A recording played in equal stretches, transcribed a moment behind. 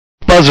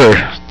buzzer.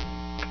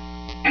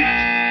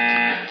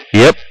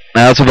 Yep,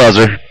 that's a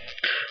buzzer.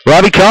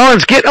 Robbie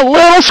Collins getting a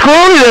little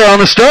squirrely there on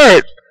the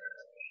start.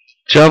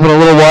 Jumping a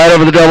little wide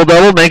over the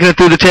double-double, making it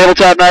through the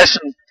tabletop nice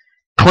and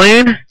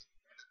clean.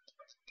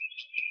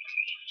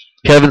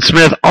 Kevin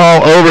Smith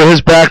all over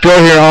his back door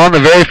here on the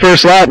very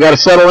first lap. Got to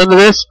settle into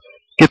this,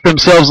 get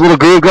themselves a little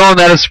groove going.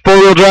 That is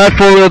four-wheel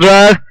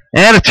drive,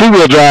 and a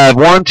two-wheel drive.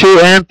 1, 2,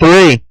 and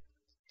 3.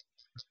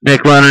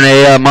 Nick running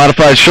a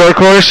modified short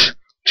course,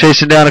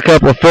 chasing down a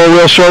couple of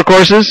four-wheel short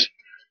courses.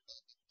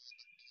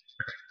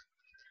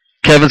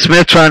 Kevin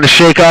Smith trying to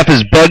shake off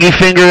his buggy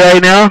finger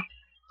right now.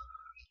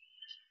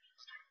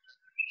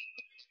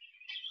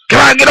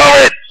 Come on, get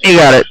over it. You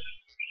got it.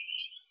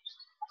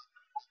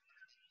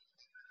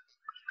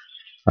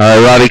 All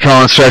right, Robbie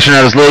Collins stretching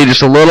out his lead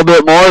just a little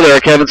bit more there.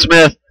 Kevin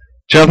Smith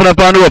jumping up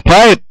onto a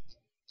pipe.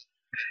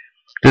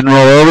 Didn't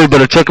roll over,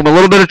 but it took him a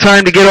little bit of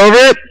time to get over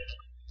it.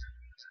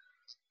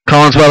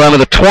 Collins by line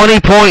with a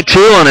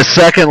 20.2 on his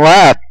second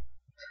lap.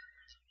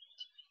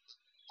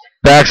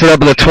 Backs it up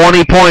with a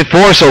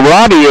 20.4, so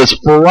Robbie is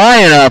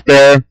flying out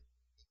there,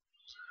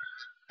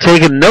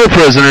 taking no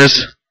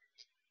prisoners.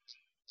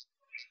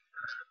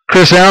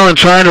 Chris Allen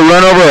trying to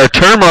run over our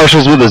turn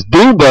marshals with his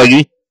dune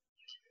buggy.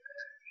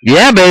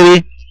 Yeah,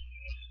 baby.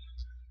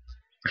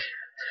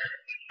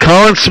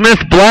 Colin Smith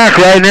Black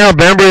right now.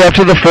 Bembry up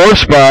to the 4th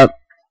spot.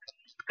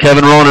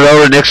 Kevin rolling it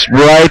over. Nick's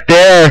right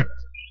there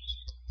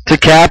to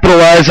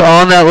capitalize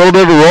on that little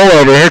bit of a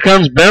rollover. Here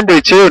comes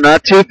Bembry too,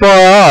 not too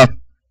far off.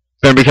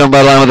 Bembry coming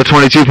by line with a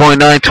 22.9.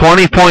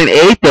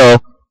 20.8 though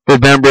for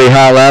Bembry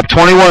hot lap.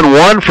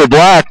 21.1 for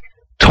Black.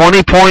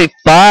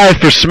 20.5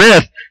 for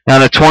Smith.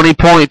 And a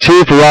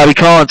 20.2 for Robbie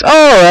Collins.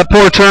 Oh, that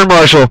poor turn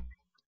marshal.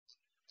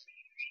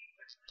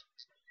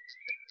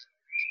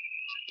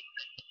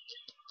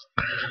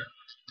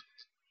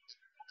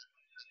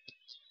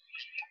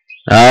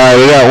 All right,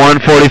 we got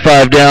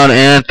 145 down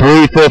and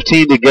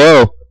 3:15 to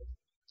go.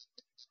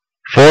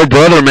 For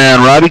brother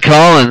man, Robbie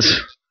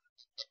Collins.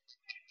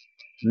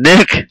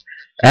 Nick,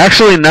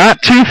 actually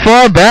not too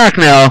far back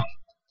now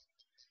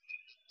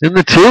in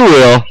the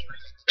two-wheel,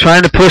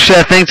 trying to push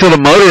that thing till the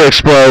motor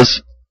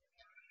explodes.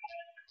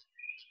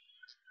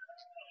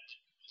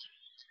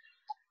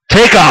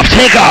 Take off,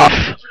 take off!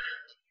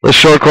 The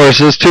short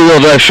courses,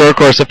 two-wheel drive short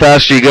course, the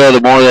faster you go,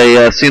 the more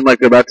they seem like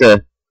they're about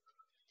to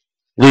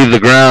leave the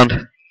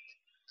ground.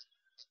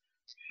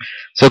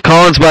 So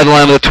Collins by the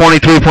line with a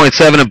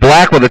 23.7 and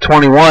Black with a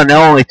 21.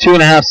 Now only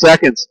 2.5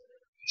 seconds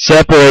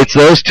separates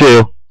those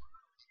two.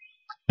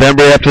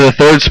 Bembry up to the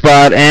 3rd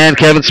spot, and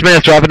Kevin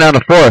Smith dropping down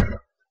to 4th.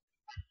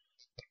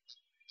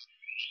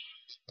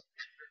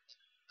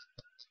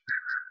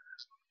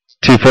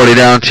 .240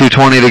 down,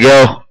 2:20 to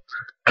go.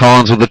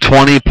 Collins with a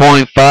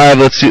 20.5.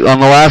 Let's see on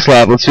the last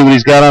lap. Let's see what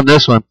he's got on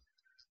this one.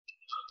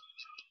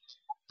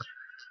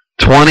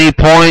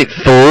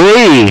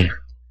 20.3.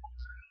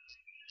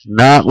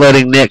 Not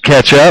letting Nick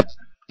catch up.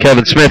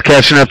 Kevin Smith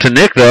catching up to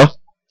Nick though.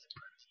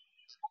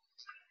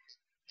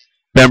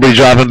 Bembry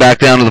dropping back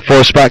down to the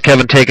 4th spot.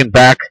 Kevin taking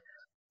back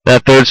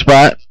that 3rd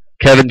spot.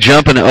 Kevin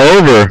jumping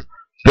over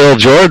Bill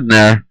Jordan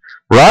there.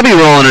 Robbie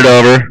rolling it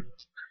over.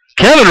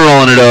 Kevin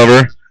rolling it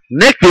over.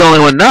 Nick the only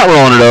one not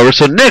rolling it over,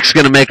 so Nick's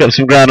going to make up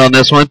some ground on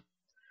this one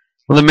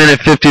with a minute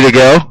 50 to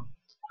go.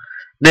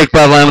 Nick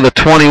by the line with a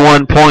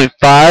 21.5,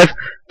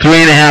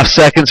 3.5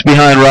 seconds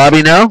behind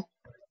Robbie now.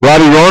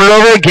 Robbie rolling it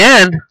over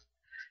again,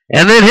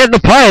 and then hitting the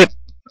pipe.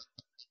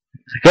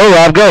 Go,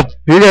 Rob, go.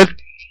 You're good.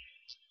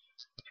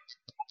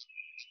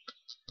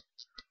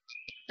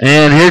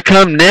 And here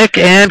come Nick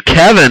and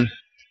Kevin.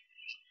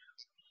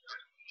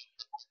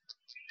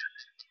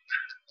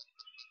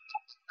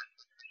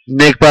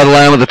 Nick by the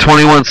line with a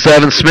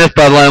 21.7. Smith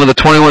by the line with a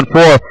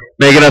 21.4.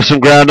 Making up some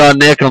ground on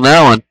Nick on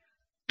that one.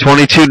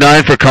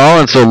 22.9 for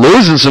Collins, so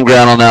losing some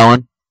ground on that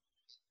one.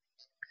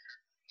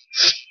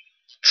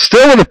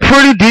 Still with a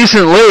pretty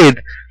decent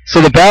lead.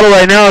 So the battle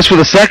right now is for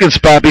the 2nd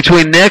spot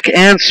between Nick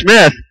and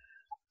Smith.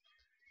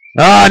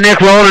 Ah, Nick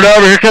rolling it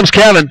over. Here comes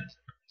Kevin.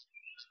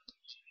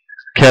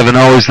 Kevin,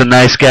 always the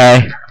nice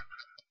guy.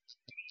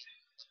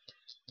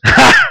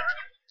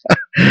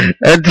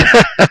 And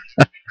that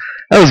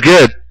was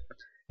good.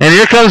 And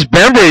here comes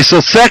Bembry. So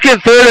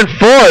 2nd, 3rd, and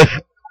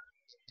 4th.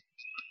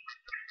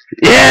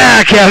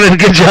 Yeah, Kevin,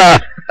 good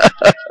job.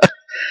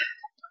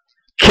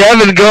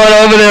 Kevin going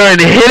over there and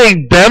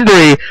hitting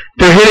Bembry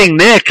for hitting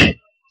Nick.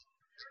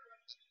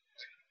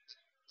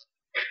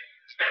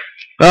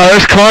 Oh,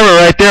 there's karma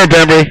right there,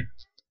 Bembry.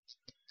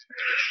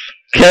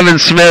 Kevin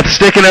Smith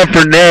sticking up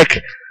for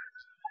Nick.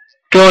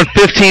 Going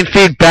 15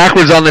 feet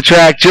backwards on the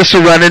track just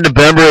to run into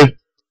Bembry.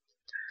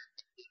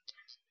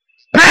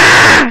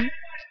 Ah!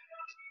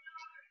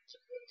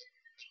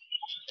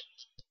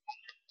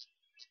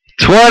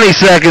 20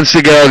 seconds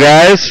to go,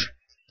 guys.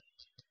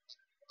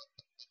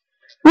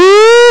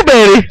 Woo,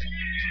 baby.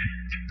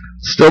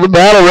 Still the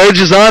battle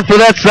rages on for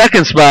that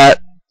 2nd spot.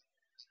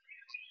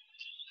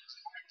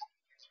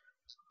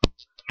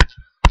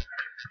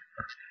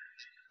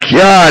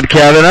 God,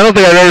 Kevin, I don't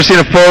think I've ever seen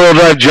a 4-wheel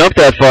drive jump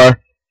that far.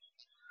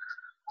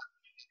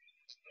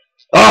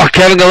 Oh,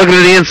 Kevin looking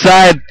to the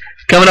inside.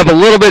 Coming up a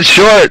little bit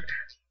short.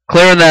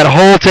 Clearing that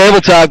whole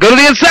tabletop. Go to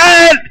the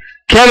inside.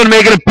 Kevin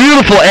making a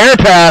beautiful air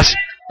pass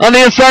on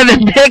the inside.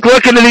 And Nick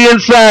looking to the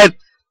inside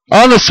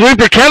on the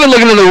sweeper. Kevin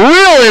looking to the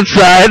real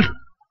inside.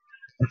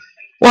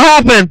 What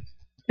happened?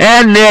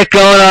 And Nick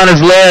going on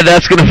his lid.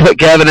 That's going to put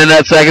Kevin in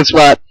that second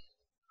spot.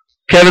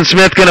 Kevin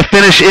Smith going to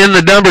finish in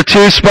the number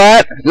 2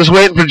 spot. Just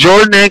waiting for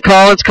Jordan and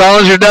Collins.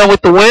 Collins, you're done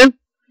with the win.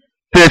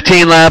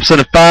 15 laps and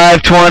a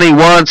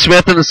 5:21.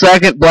 Smith in the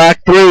second. Black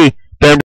 3.